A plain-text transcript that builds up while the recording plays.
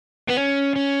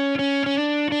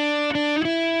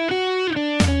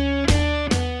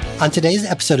On today's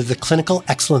episode of the Clinical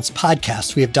Excellence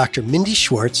Podcast, we have Dr. Mindy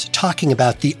Schwartz talking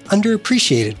about the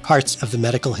underappreciated parts of the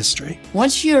medical history.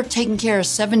 Once you're taking care of a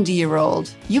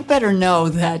 70-year-old, you better know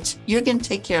that you're going to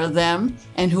take care of them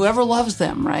and whoever loves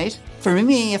them, right? For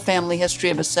me, a family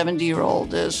history of a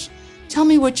 70-year-old is, tell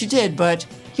me what you did, but,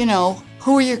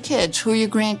 who are your kids? Who are your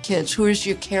grandkids? Who is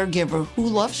your caregiver? Who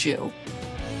loves you?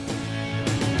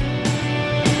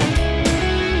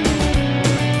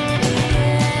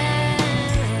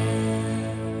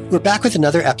 We're back with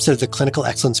another episode of the Clinical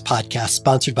Excellence Podcast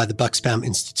sponsored by the Bucksbaum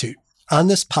Institute. On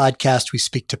this podcast, we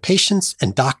speak to patients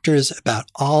and doctors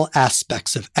about all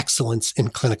aspects of excellence in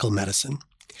clinical medicine.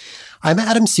 I'm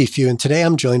Adam Cifu, and today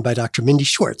I'm joined by Dr. Mindy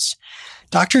Schwartz.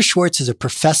 Dr. Schwartz is a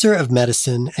professor of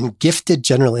medicine and gifted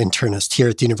general internist here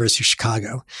at the University of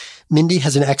Chicago. Mindy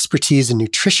has an expertise in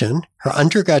nutrition. Her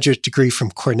undergraduate degree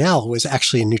from Cornell was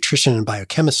actually in nutrition and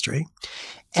biochemistry,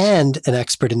 and an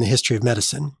expert in the history of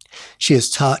medicine. She has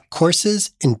taught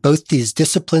courses in both these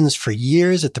disciplines for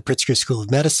years at the Pritzker School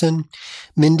of Medicine.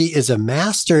 Mindy is a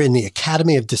master in the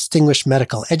Academy of Distinguished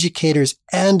Medical Educators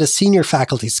and a senior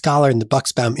faculty scholar in the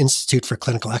Bucksbaum Institute for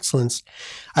Clinical Excellence.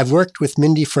 I've worked with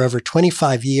Mindy for over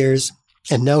 25 years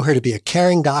and know her to be a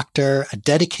caring doctor, a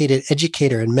dedicated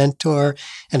educator and mentor,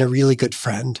 and a really good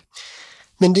friend.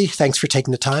 Mindy, thanks for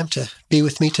taking the time to be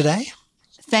with me today.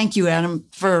 Thank you, Adam,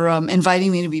 for inviting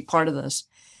me to be part of this.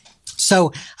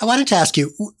 So I wanted to ask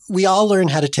you, we all learn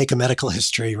how to take a medical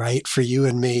history, right? For you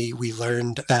and me, we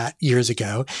learned that years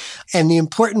ago. And the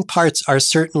important parts are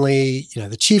certainly,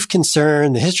 the chief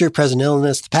concern, the history of present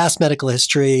illness, the past medical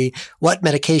history, what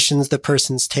medications the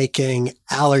person's taking,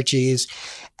 allergies.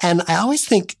 And I always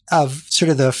think of sort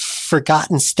of the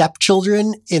forgotten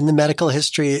stepchildren in the medical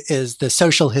history is the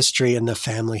social history and the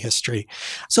family history.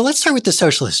 So let's start with the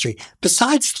social history.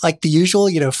 Besides like the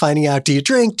usual, finding out, do you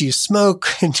drink? Do you smoke?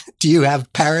 Do you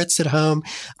have parrots at home?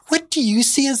 What do you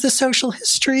see as the social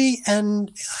history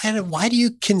and why do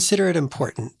you consider it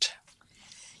important?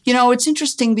 It's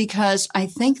interesting because I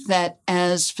think that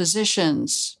as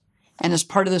physicians and as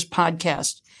part of this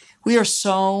podcast, we are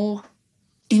so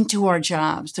into our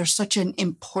jobs. They're such an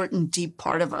important, deep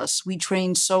part of us. We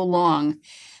train so long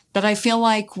that I feel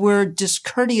like we're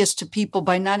discourteous to people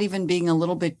by not even being a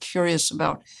little bit curious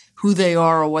about who they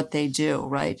are or what they do,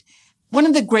 right? One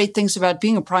of the great things about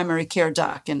being a primary care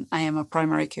doc, and I am a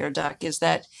primary care doc, is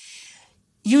that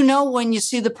when you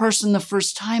see the person the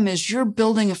first time is you're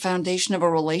building a foundation of a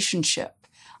relationship.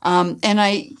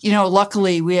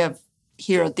 Luckily we have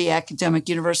here at the academic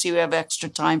university, we have extra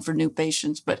time for new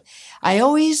patients, but I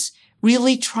always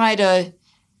really try to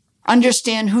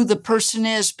understand who the person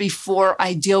is before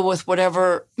I deal with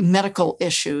whatever medical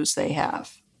issues they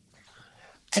have.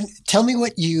 And tell me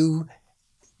what you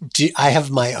do. I have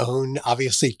my own,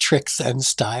 obviously, tricks and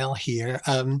style here.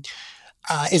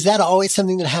 Is that always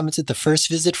something that happens at the first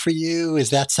visit for you?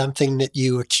 Is that something that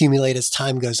you accumulate as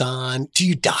time goes on? Do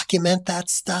you document that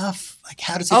stuff? Like,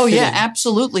 how does it fit yeah, in?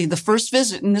 Absolutely. The first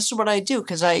visit, and this is what I do,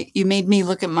 because you made me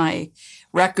look at my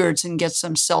records and get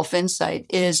some self-insight,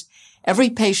 is every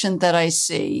patient that I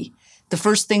see, the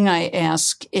first thing I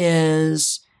ask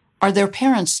is, are their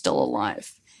parents still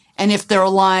alive? And if they're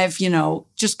alive,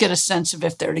 just get a sense of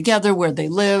if they're together, where they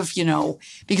live,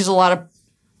 because a lot of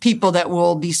people that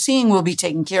we'll be seeing will be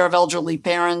taking care of elderly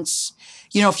parents.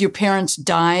 If your parents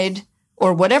died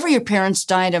or whatever your parents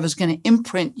died of is going to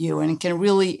imprint you and it can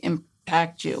really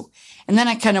impact you. And then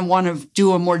I kind of want to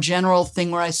do a more general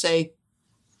thing where I say,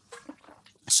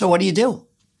 so what do you do?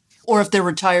 Or if they're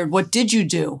retired, what did you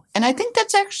do? And I think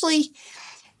that's actually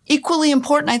equally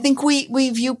important. I think we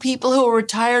view people who are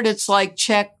retired, it's like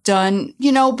check, done,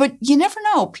 but you never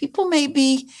know.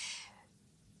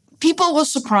 People will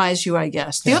surprise you, I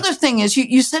guess. The other thing is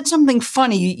you said something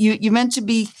funny. You meant to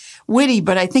be witty,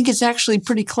 but I think it's actually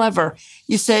pretty clever.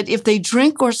 You said if they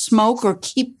drink or smoke or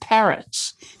keep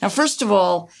parrots. Now, first of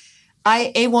all,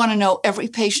 I want to know every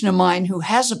patient of mine who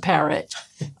has a parrot,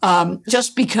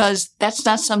 just because that's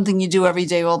not something you do every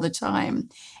day all the time.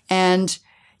 And,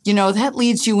 that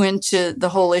leads you into the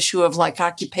whole issue of like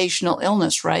occupational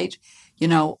illness, right?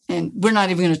 And we're not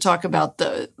even going to talk about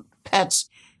the pets.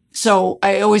 So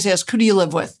I always ask, who do you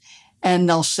live with? And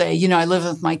they'll say, I live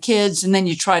with my kids. And then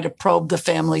you try to probe the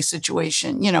family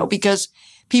situation, because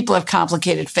people have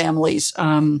complicated families.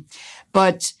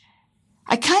 But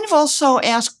I kind of also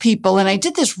ask people, and I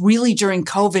did this really during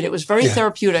COVID. It was very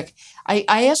therapeutic. I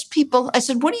asked people, I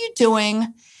said, what are you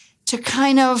doing to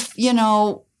kind of,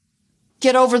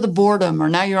 get over the boredom, or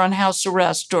now you're on house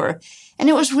arrest, and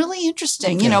it was really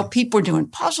interesting. People were doing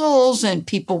puzzles and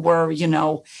people were,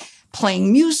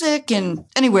 playing music. And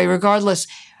anyway, regardless,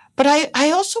 But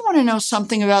I also want to know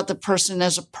something about the person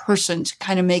as a person to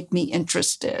kind of make me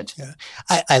interested. Yeah.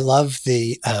 I love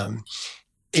the,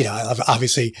 I love,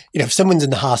 obviously, if someone's in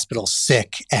the hospital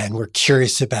sick and we're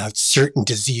curious about certain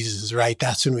diseases, right?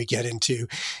 That's when we get into,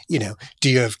 do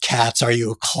you have cats? Are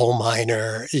you a coal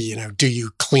miner? Do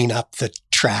you clean up the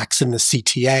tracks in the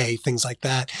CTA? Things like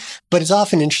that. But it's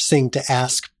often interesting to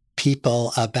ask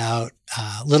people about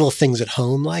little things at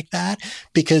home like that,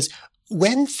 because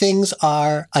when things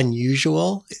are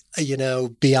unusual,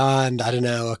 beyond, I don't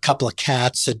know, a couple of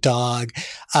cats, a dog,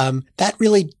 that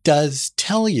really does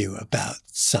tell you about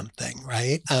something,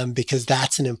 right? Because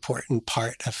that's an important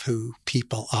part of who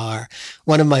people are.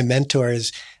 One of my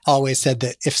mentors always said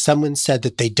that if someone said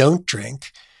that they don't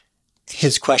drink,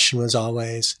 his question was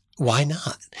always, why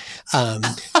not?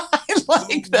 I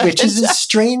like that. Which is a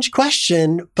strange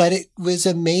question, but it was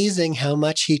amazing how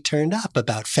much he turned up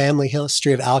about family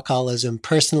history of alcoholism,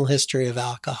 personal history of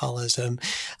alcoholism,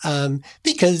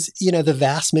 because, the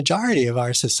vast majority of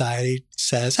our society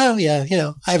says, oh, yeah,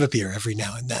 I have a beer every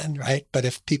now and then, right? But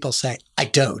if people say, I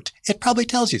don't, it probably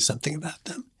tells you something about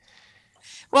them.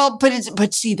 Well,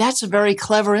 but see, that's a very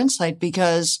clever insight,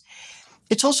 because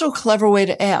it's also a clever way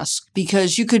to ask,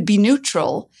 because you could be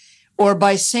neutral, or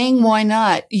by saying why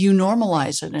not, you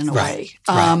normalize it in a way.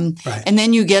 Right. And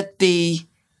then you get the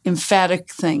emphatic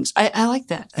things. I like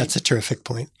that. That's a terrific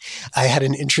point. I had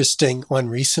an interesting one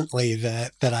recently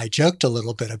that I joked a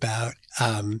little bit about,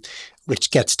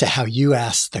 which gets to how you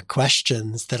ask the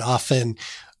questions, that often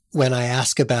when I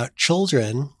ask about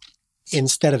children,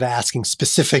 instead of asking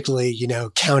specifically,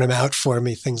 count them out for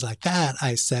me, things like that,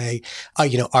 I say,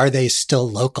 are they still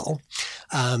local?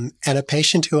 And a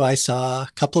patient who I saw a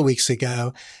couple of weeks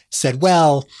ago said,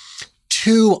 well,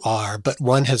 2 are, but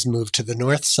 1 has moved to the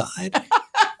north side.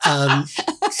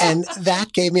 And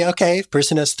that gave me,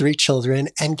 person has 3 children,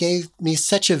 and gave me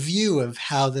such a view of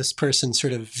how this person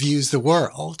sort of views the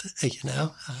world,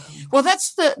 Well,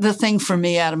 that's the thing for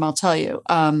me, Adam, I'll tell you.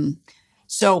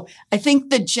 So I think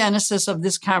the genesis of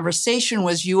this conversation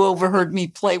was you overheard me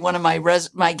play one of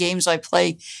my games I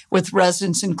play with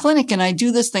residents in clinic, and I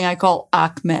do this thing I call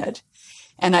Ahmed.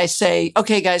 And I say,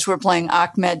 okay, guys, we're playing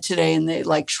Ahmed today. And they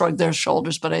shrug their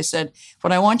shoulders. But I said,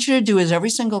 what I want you to do is every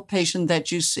single patient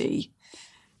that you see,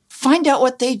 find out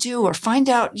what they do, or find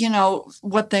out,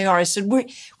 what they are. I said,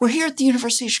 we're here at the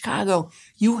University of Chicago.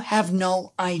 You have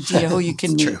no idea who you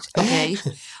can meet. Okay.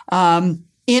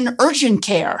 In urgent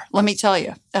care, let me tell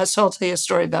you. So I'll tell you a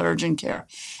story about urgent care.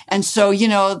 And so,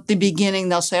 at the beginning,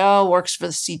 they'll say, works for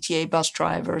the CTA bus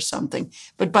driver or something.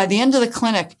 But by the end of the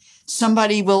clinic,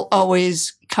 somebody will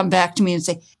always come back to me and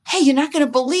say, hey, you're not going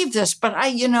to believe this, but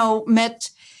I,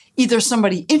 met either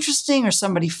somebody interesting or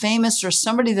somebody famous or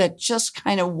somebody that just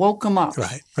kind of woke them up.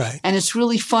 Right. And it's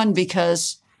really fun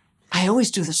because I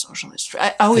always do the social history.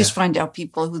 I always find out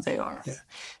people who they are. Yeah.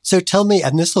 So tell me,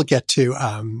 and this will get to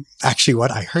actually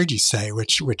what I heard you say,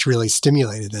 which really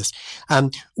stimulated this.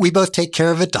 We both take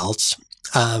care of adults.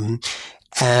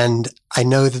 And I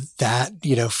know that,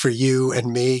 for you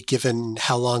and me, given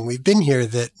how long we've been here,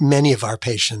 that many of our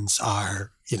patients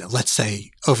are, let's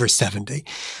say over 70.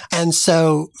 And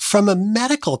so from a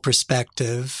medical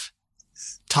perspective,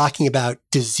 talking about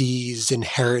disease,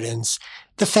 inheritance,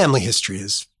 the family history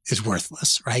is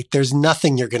worthless, right? There's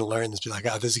nothing you're going to learn that's be like,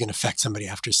 this is going to affect somebody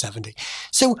after 70.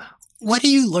 So what do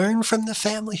you learn from the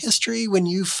family history when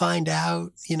you find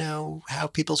out, how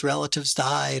people's relatives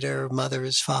died, or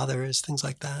mothers, fathers, things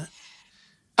like that?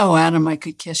 Oh, Adam, I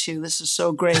could kiss you. This is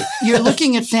so great. You're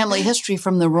looking at family history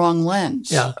from the wrong lens.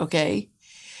 Yeah. Okay.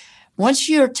 Once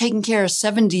you're taking care of a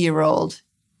 70-year-old,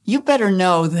 you better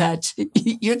know that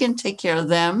you're going to take care of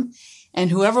them and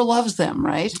whoever loves them,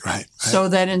 right? Right. So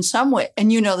that in some way,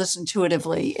 and you know this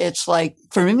intuitively, it's like,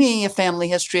 for me, a family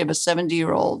history of a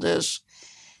 70-year-old is,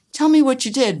 tell me what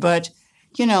you did, but,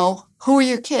 who are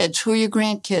your kids? Who are your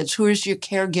grandkids? Who is your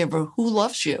caregiver? Who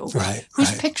loves you? Right.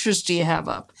 Whose pictures do you have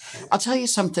up? I'll tell you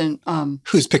something.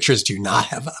 Whose pictures do you not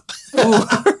have up?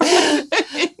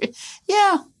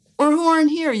 Yeah. Or who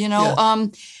aren't here, Yeah.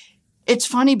 It's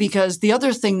funny because the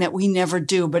other thing that we never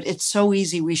do, but it's so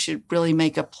easy, we should really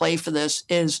make a play for this,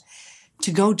 is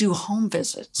to go do home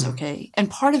visits, okay? And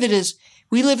part of it is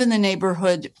we live in the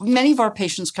neighborhood. Many of our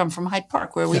patients come from Hyde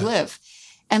Park, where we live.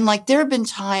 And there have been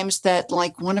times that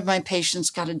one of my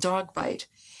patients got a dog bite,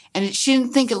 and she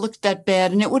didn't think it looked that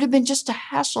bad. And it would have been just a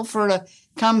hassle for her to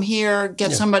come here,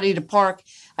 get somebody to park.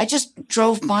 I just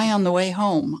drove by on the way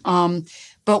home.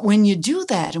 But when you do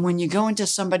that, and when you go into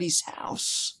somebody's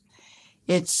house,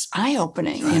 it's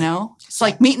eye-opening, It's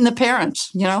like meeting the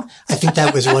parents, I think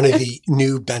that was one of the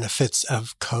new benefits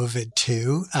of COVID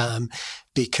too,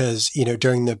 because,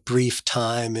 during the brief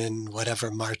time in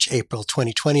March, April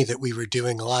 2020 that we were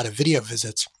doing a lot of video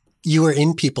visits, you were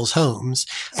in people's homes.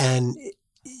 And,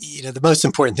 the most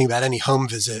important thing about any home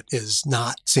visit is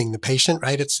not seeing the patient,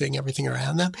 right? It's seeing everything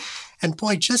around them. And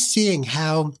boy, just seeing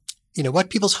how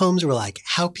what people's homes were like,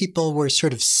 how people were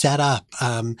sort of set up.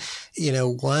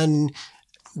 One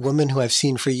woman who I've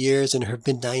seen for years in her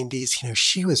mid-90s,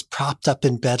 she was propped up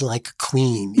in bed like a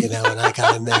queen, and I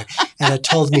got in there and it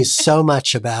told me so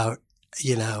much about,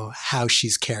 how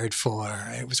she's cared for.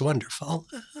 It was wonderful.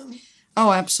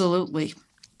 Oh, absolutely.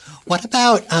 What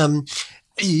about,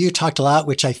 you talked a lot,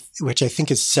 which I think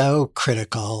is so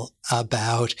critical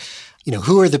about,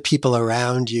 who are the people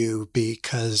around you?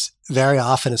 Because very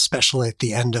often, especially at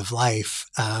the end of life,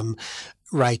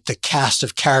 right, the cast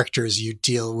of characters you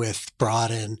deal with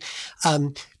broaden.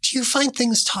 Do you find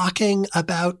things talking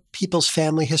about people's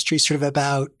family history, sort of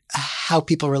about how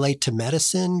people relate to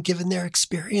medicine, given their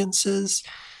experiences?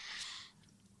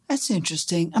 That's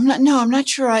interesting. I'm not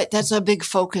sure that's a big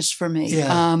focus for me.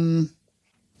 Yeah.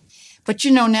 But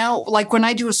now, like when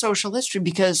I do a social history,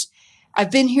 because I've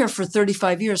been here for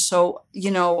 35 years. So,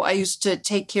 I used to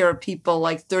take care of people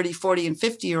like 30, 40, and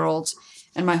 50-year-olds.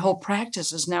 And my whole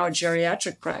practice is now a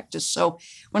geriatric practice. So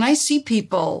when I see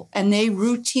people and they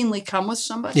routinely come with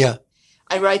somebody,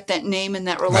 I write that name and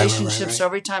that relationship. Right. So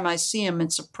every time I see them,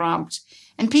 it's a prompt.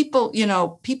 And people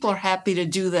are happy to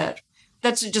do that.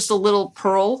 That's just a little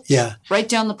pearl. Yeah. Write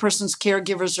down the person's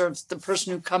caregivers or the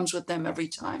person who comes with them every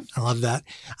time. I love that.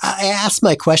 I asked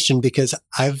my question because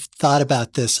I've thought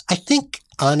about this, I think,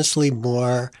 honestly,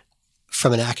 more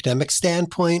from an academic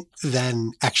standpoint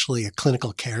than actually a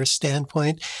clinical care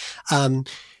standpoint,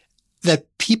 that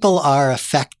people are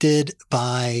affected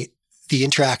by the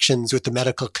interactions with the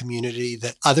medical community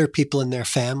that other people in their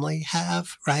family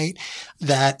have, right?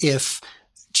 That if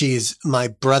my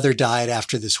brother died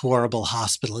after this horrible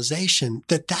hospitalization,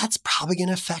 that's probably going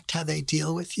to affect how they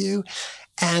deal with you.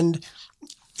 And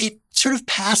it sort of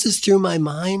passes through my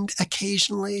mind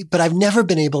occasionally, but I've never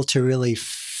been able to really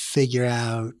figure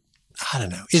out, I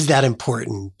don't know, is that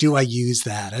important? Do I use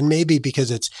that? And maybe because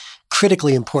it's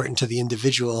critically important to the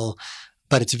individual,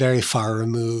 but it's very far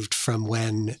removed from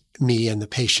when me and the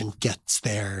patient gets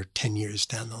there 10 years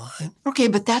down the line. Okay,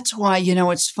 but that's why,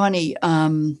 it's funny.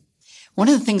 One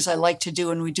of the things I like to do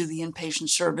when we do the inpatient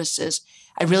services,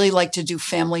 I really like to do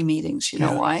family meetings. You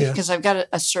know why? Because I've got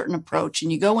a certain approach.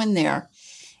 And you go in there,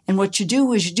 and what you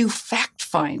do is you do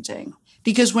fact-finding.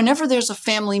 Because whenever there's a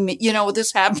family,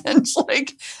 this happens,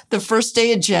 like the first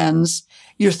day of Jens,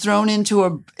 you're thrown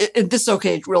into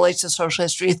it relates to social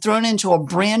history, you're thrown into a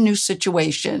brand new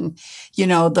situation.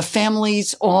 The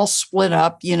family's all split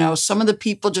up. Some of the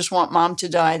people just want mom to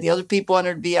die. The other people want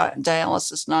her to be on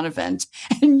dialysis, non-event.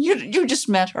 And you just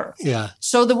met her. Yeah.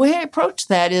 So the way I approach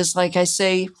that is like I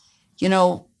say,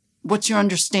 what's your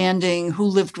understanding? Who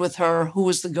lived with her? Who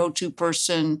was the go-to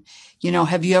person?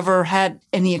 Have you ever had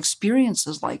any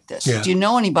experiences like this? Yeah. Do you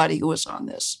know anybody who was on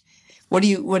this? What do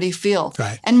you feel?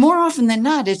 Right. And more often than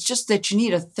not, it's just that you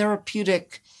need a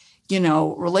therapeutic,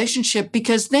 relationship,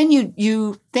 because then you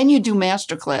do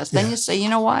masterclass. Then you say, you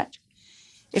know what?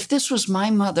 If this was my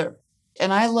mother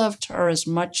and I loved her as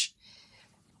much,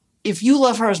 if you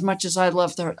love her as much as I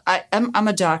loved her, I'm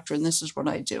a doctor and this is what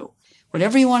I do.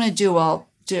 Whatever you want to do, I'll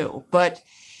do. But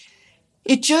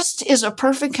it just is a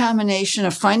perfect combination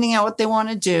of finding out what they want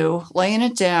to do, laying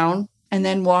it down, and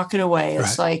then walking away.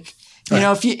 It's like,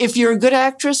 if you're a good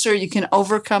actress or you can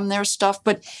overcome their stuff.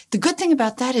 But the good thing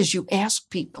about that is you ask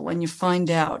people and you find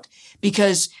out,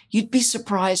 because you'd be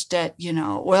surprised at,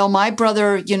 my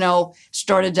brother,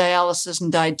 started dialysis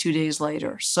and died 2 days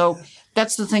later. So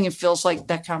that's the thing. It feels like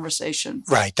that conversation.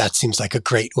 Right. That seems like a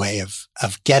great way of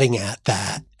getting at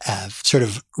that, sort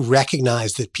of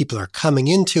recognize that people are coming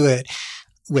into it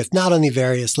with not only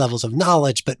various levels of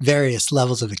knowledge, but various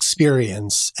levels of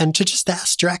experience, and to just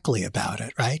ask directly about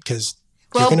it, right? Because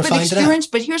you're going to find it out.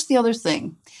 But here's the other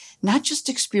thing, not just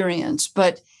experience,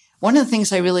 but one of the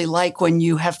things I really like when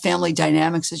you have family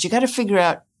dynamics is you got to figure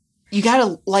out, you got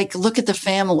to look at the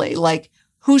family,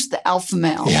 who's the alpha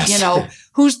male,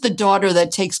 who's the daughter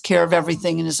that takes care of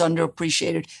everything and is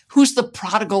underappreciated, who's the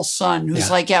prodigal son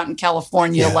who's out in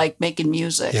California, making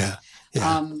music.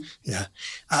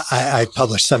 I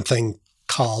published something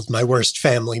called My Worst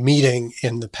Family Meeting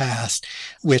in the past,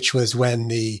 which was when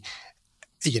the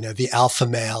the alpha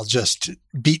male just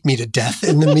beat me to death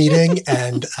in the meeting.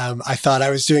 And I thought I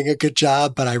was doing a good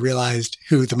job, but I realized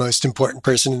who the most important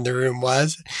person in the room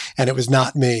was. And it was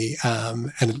not me.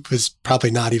 And it was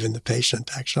probably not even the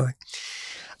patient, actually.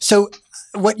 So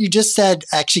what you just said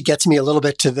actually gets me a little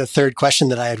bit to the third question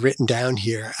that I had written down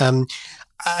here.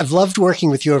 I've loved working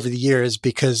with you over the years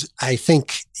because I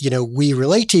think, we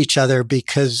relate to each other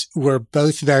because we're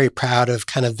both very proud of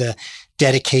kind of the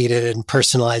dedicated and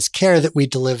personalized care that we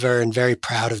deliver and very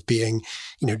proud of being,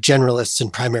 generalists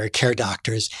and primary care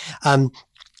doctors.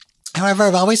 However,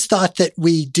 I've always thought that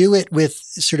we do it with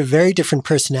sort of very different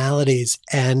personalities,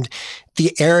 and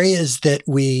the areas that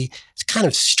we kind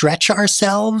of stretch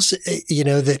ourselves,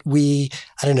 that we,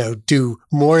 do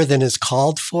more than is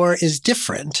called for is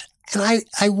different. And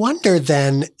I wonder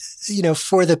then,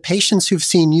 for the patients who've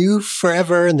seen you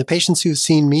forever and the patients who've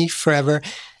seen me forever,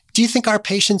 do you think our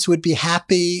patients would be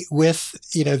happy with,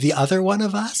 the other one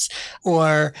of us?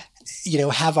 Or,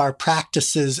 have our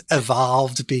practices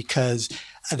evolved because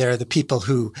there are the people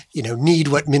who, need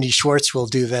what Mindy Schwartz will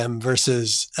do them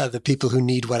versus the people who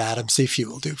need what Adam Cifu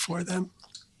will do for them?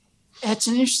 It's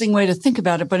an interesting way to think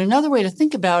about it. But another way to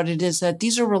think about it is that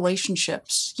these are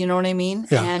relationships. You know what I mean?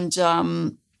 Yeah.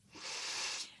 And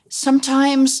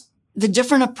sometimes the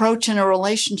different approach in a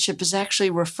relationship is actually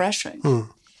refreshing.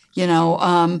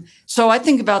 So I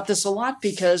think about this a lot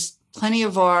because plenty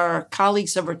of our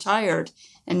colleagues have retired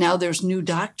and now there's new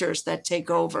doctors that take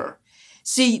over.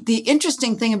 See, the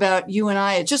interesting thing about you and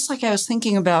I, just like I was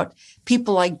thinking about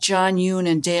people like John Yoon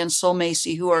and Dan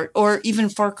Solmacy or even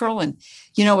Farquharlin,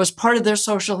 as part of their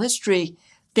social history,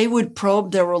 they would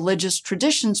probe their religious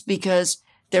traditions because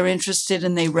they're interested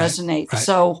and they resonate. Right.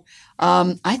 So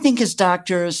I think as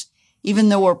doctors, even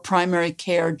though we're primary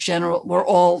care general, we're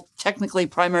all technically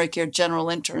primary care general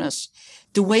internists,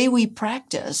 the way we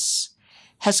practice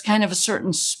has kind of a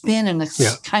certain spin and a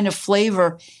kind of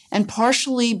flavor, and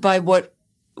partially by what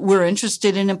we're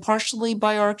interested in and partially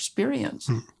by our experience.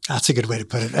 That's a good way to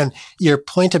put it. And your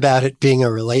point about it being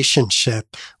a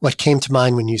relationship, what came to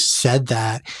mind when you said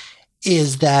that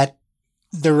is that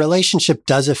the relationship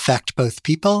does affect both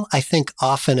people. I think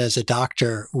often as a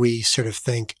doctor, we sort of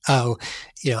think, I'm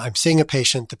seeing a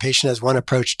patient. The patient has one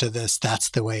approach to this. That's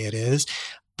the way it is.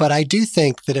 But I do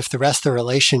think that if the rest of the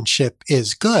relationship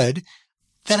is good,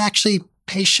 that actually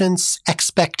patients'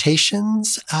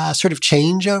 expectations sort of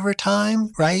change over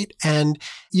time, right? And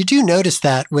you do notice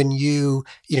that when you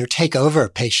take over a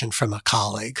patient from a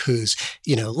colleague who's,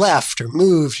 left or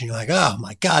moved, and you're like, oh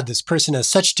my God, this person has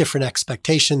such different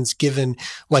expectations given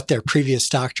what their previous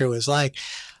doctor was like.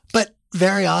 But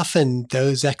very often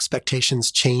those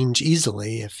expectations change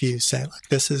easily if you say, look,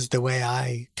 this is the way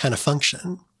I kind of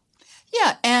function.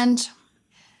 Yeah. And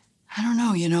I don't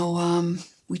know,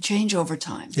 we change over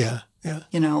time. Yeah.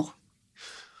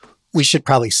 We should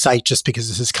probably cite, just because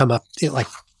this has come up like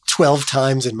 12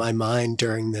 times in my mind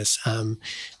during this,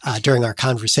 during our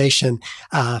conversation,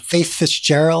 Faith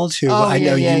Fitzgerald, who I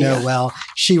know you know well.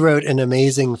 She wrote an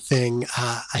amazing thing,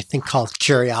 I think called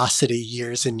Curiosity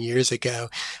years and years ago,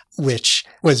 which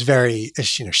was very,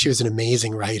 she was an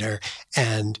amazing writer.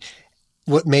 And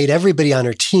what made everybody on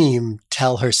her team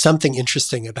tell her something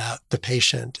interesting about the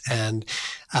patient. And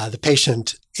the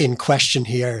patient in question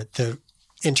here, the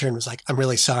intern was like, I'm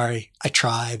really sorry. I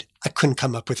tried. I couldn't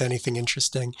come up with anything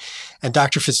interesting. And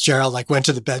Dr. Fitzgerald went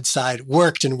to the bedside,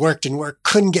 worked and worked and worked,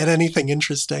 couldn't get anything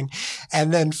interesting.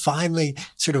 And then finally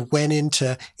sort of went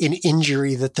into an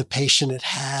injury that the patient had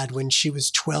had when she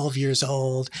was 12 years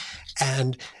old.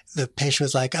 And the patient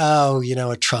was like,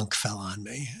 a trunk fell on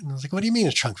me. And I was like, what do you mean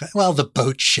a trunk fell? Well, the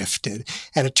boat shifted.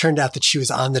 And it turned out that she was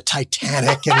on the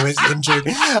Titanic and was injured.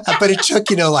 But it took,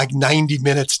 90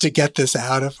 minutes to get this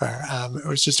out of her. It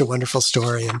was just a wonderful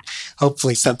story and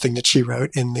hopefully something that she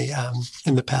wrote in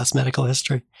the past medical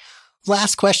history.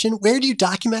 Last question. Where do you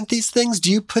document these things?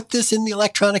 Do you put this in the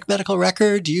electronic medical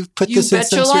record? Do you put this in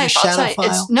some sort of shadow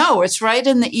file? It's right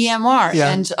in the EMR.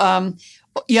 Yeah. And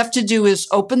what you have to do is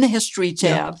open the history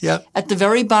tab. Yep. At the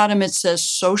very bottom, it says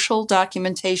social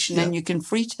documentation, and you can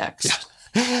free text.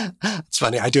 Yeah. It's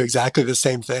funny. I do exactly the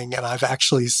same thing. And I've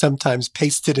actually sometimes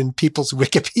pasted in people's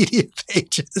Wikipedia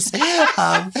pages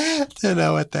to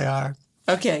know what they are.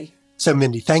 Okay. So,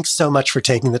 Mindy, thanks so much for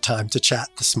taking the time to chat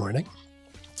this morning.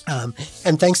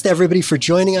 And thanks to everybody for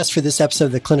joining us for this episode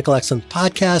of the Clinical Excellence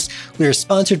Podcast. We are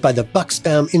sponsored by the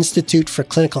Bucksbaum Institute for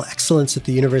Clinical Excellence at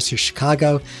the University of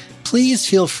Chicago. Please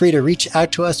feel free to reach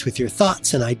out to us with your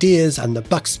thoughts and ideas on the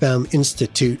Bucksbaum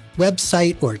Institute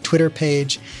website or Twitter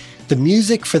page. The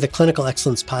music for the Clinical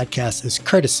Excellence Podcast is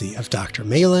courtesy of Dr.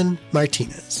 Malin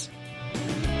Martinez.